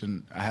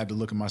situation, I had to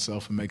look at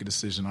myself and make a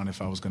decision on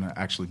if I was going to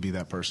actually be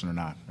that person or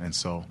not. And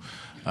so,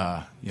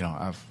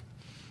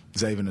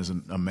 Zaven is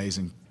an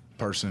amazing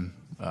person,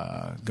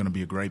 going to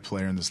be a great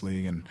player in this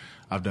league, and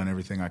I've done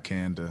everything I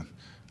can to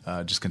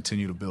just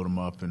continue to build him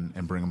up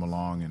and bring him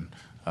along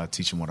and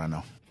teach him what I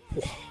know.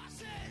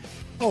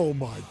 Oh,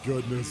 my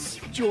goodness.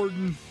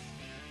 Jordan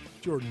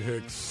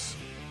Hicks.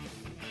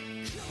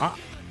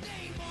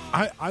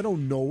 I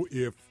don't know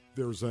if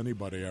there's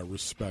anybody I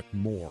respect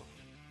more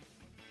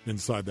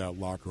inside that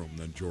locker room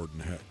than Jordan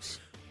Hicks.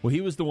 Well,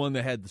 he was the one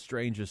that had the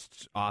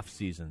strangest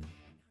offseason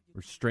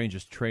or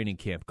strangest training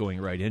camp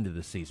going right into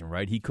the season,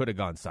 right? He could have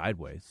gone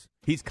sideways.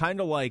 He's kind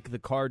of like the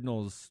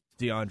Cardinals'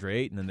 DeAndre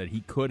Ayton in that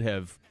he could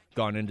have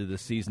gone into the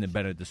season and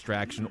been a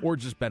distraction or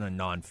just been a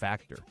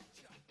non-factor.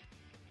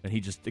 And he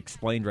just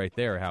explained right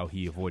there how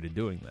he avoided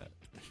doing that.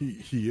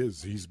 He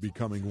is. He's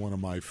becoming one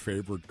of my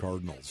favorite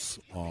Cardinals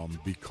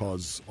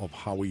because of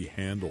how he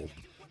handled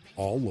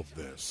all of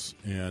this.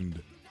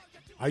 And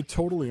I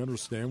totally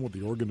understand what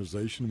the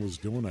organization was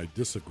doing. I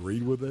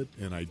disagreed with it,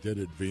 and I did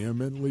it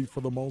vehemently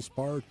for the most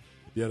part.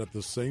 Yet at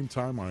the same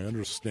time, I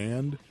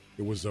understand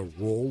it was a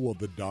roll of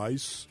the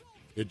dice.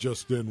 It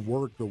just didn't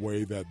work the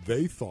way that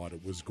they thought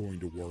it was going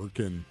to work.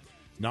 And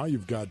now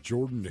you've got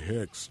Jordan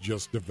Hicks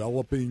just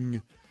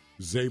developing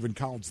Zaven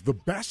Collins. The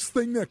best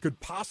thing that could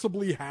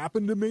possibly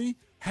happen to me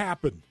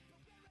happened.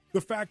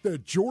 The fact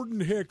that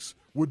Jordan Hicks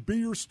would be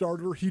your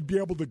starter, he'd be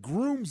able to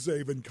groom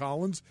Zaven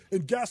Collins,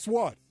 and guess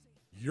what?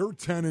 You're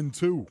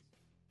 10-2.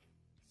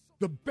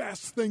 The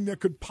best thing that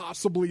could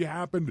possibly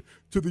happen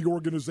to the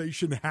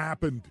organization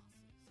happened.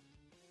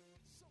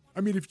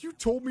 I mean, if you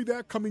told me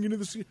that coming into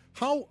the season,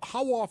 how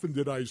often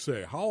did I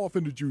say, how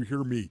often did you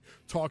hear me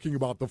talking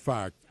about the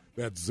fact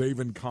that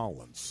Zaven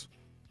Collins,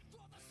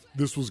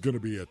 this was going to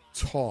be a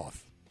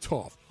tough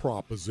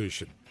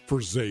proposition for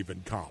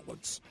Zaven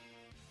Collins?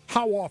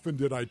 How often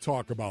did I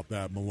talk about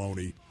that,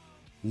 Maloney?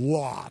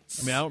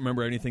 Lots. I mean, I don't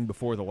remember anything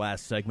before the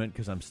last segment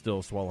because I'm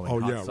still swallowing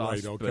hot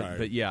sauce. Right, okay.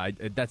 But yeah,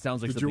 that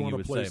sounds like something you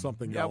would say.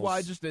 Something yeah, else?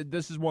 well,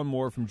 this is one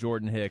more from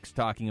Jordan Hicks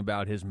talking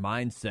about his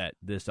mindset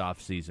this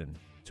offseason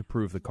to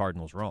prove the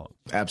Cardinals wrong.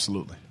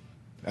 Absolutely.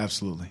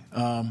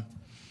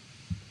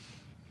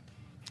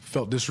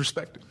 Felt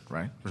disrespected,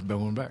 right?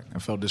 Going back. I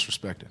felt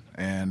disrespected.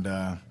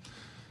 And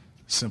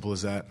simple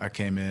as that, I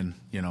came in,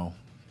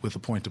 with a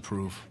point to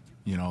prove,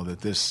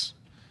 that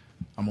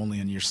I'm only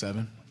in year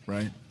 7,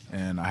 right?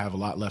 And I have a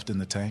lot left in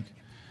the tank.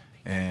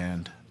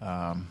 And,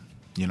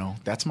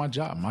 that's my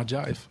job. My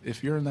job,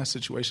 if you're in that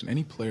situation,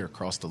 any player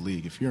across the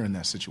league, if you're in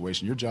that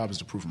situation, your job is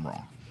to prove them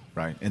wrong,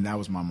 right? And that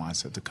was my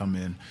mindset, to come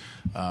in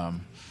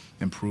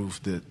and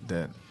prove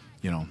that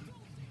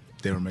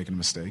they were making a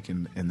mistake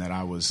and that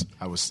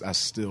I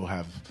still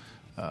have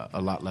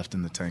a lot left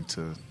in the tank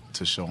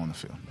to show on the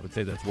field. I would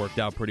say that's worked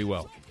out pretty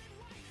well.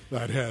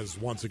 That has,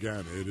 once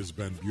again, it has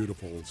been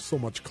beautiful. So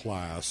much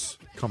class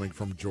coming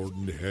from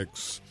Jordan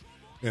Hicks.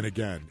 And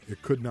again,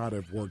 it could not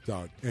have worked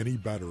out any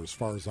better as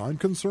far as I'm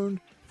concerned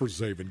for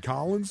Zaven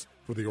Collins,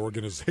 for the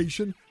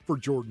organization, for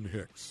Jordan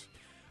Hicks.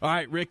 All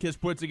right, Rick has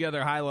put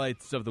together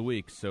highlights of the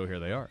week, so here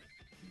they are.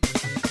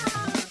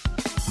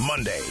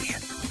 Monday.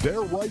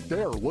 They're right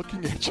there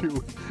looking at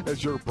you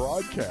as you're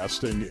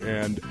broadcasting,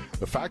 and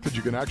the fact that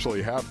you can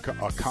actually have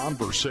a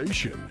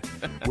conversation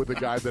with a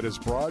guy that is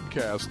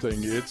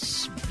broadcasting,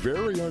 it's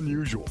very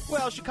unusual.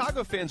 Well,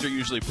 Chicago fans are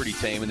usually pretty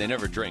tame, and they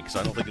never drink, so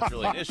I don't think it's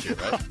really an issue,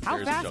 right?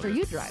 How fast are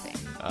you driving?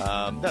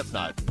 That's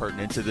not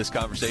pertinent to this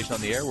conversation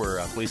on the air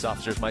where police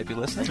officers might be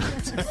listening.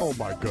 Oh,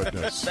 my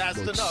goodness. Fast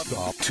enough.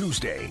 Stop.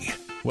 Tuesday.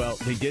 Well,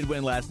 they did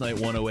win last night,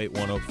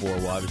 108-104.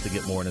 We'll obviously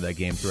get more into that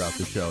game throughout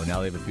the show. Now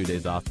they have a few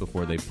days off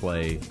before they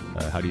play,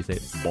 how do you say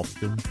it,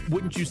 Boston?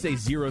 Wouldn't you say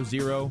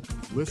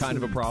 0-0 kind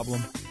of a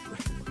problem?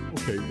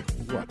 Okay,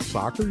 what,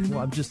 soccer? Well,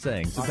 I'm just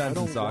saying. Sometimes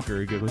in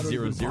soccer, it goes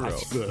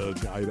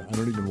 0-0. I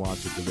don't even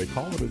watch it. Did they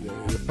call it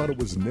I thought it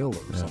was nil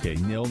or something.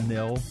 Okay,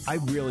 0-0. I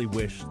really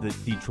wish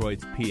that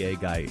Detroit's PA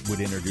guy would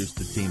introduce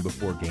the team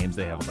before games.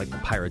 They have, like, the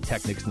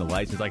pyrotechnics and the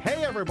lights. It's like,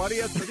 hey, everybody,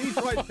 it's the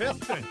Detroit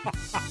Pistons.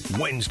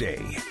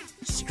 Wednesday.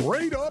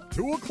 Straight up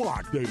 2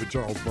 o'clock, David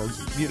Charles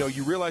Bergson.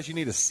 You realize you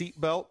need a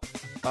seatbelt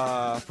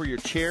for your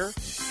chair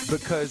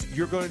because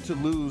you're going to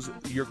lose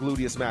your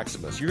gluteus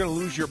maximus. You're going to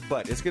lose your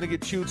butt. It's going to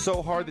get chewed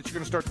so hard that you're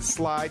going to start to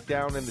slide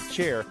down in the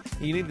chair.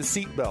 And you need the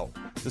seatbelt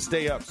to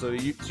stay up so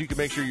you can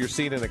make sure you're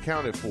seen and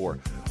accounted for.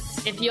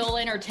 If you'll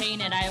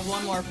entertain it, I have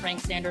one more Frank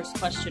Sanders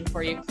question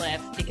for you,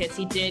 Cliff, because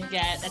he did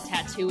get a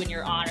tattoo in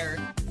your honor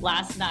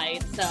last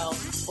night. So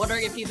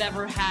wondering if you've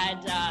ever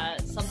had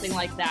something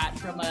like that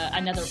from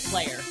another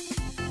player.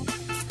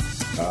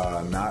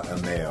 Not a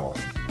male.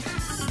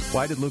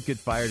 Why did Luke get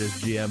fired as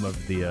GM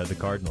of the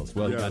Cardinals?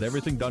 Well, he got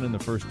everything done in the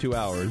first 2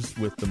 hours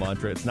with the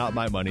mantra, it's not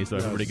my money, so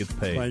everybody gets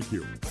paid. Thank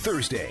you.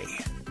 Thursday.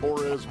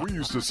 Or as we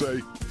used to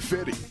say,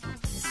 fitty.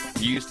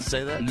 You used to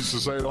say that? I used to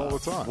say it all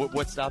the time.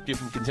 What stopped you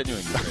from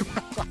continuing?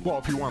 Well,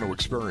 if you want to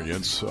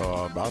experience,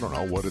 I don't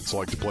know, what it's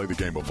like to play the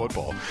game of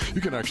football,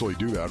 you can actually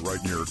do that right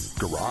in your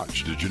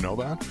garage. Did you know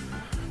that?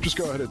 Just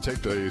go ahead and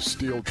take the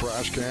steel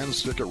trash can,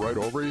 stick it right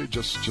over you.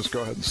 Just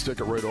go ahead and stick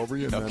it right over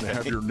you, and then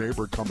have your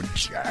neighbor come and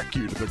jack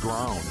you to the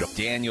ground.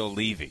 Daniel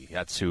Levy,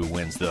 that's who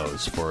wins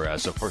those.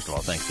 So first of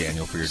all, thanks,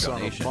 Daniel, for your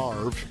donation. Son of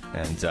Marv.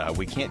 And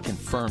we can't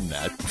confirm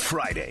that.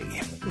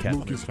 Friday.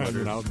 Luke is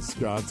hanging out in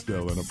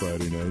Scottsdale on a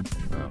Friday night.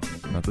 Oh,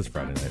 not this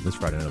Friday night. This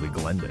Friday night will be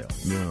Glendale.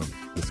 Yeah.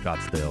 The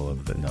Scottsdale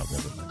of the... No,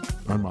 never mind.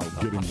 I'm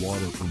out getting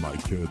water for my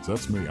kids.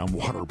 That's me. I'm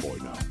water boy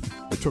now.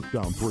 I took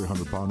down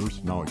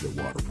 300-pounders. Now I get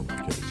water for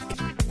my kids.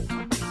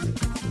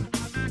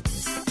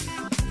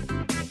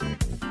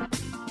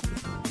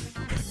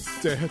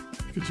 Dad,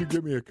 could you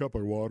give me a cup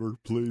of water,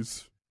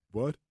 please?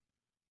 What?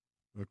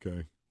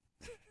 Okay.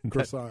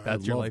 Chris, I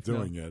love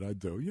doing it. I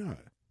do. Yeah.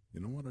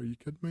 You know what? Are you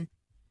kidding me?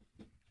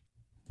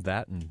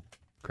 That and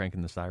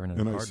cranking the siren.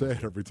 And I say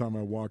it every time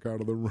I walk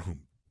out of the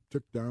room.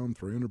 Took down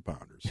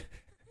 300-pounders.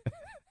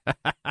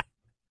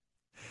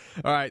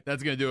 All right,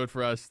 that's going to do it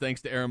for us.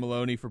 Thanks to Aaron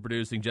Maloney for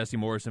producing, Jesse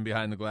Morrison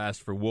behind the glass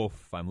for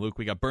Wolf. I'm Luke.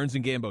 We got Burns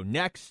and Gambo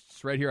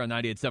next, right here on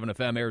 98.7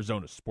 FM,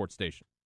 Arizona Sports Station.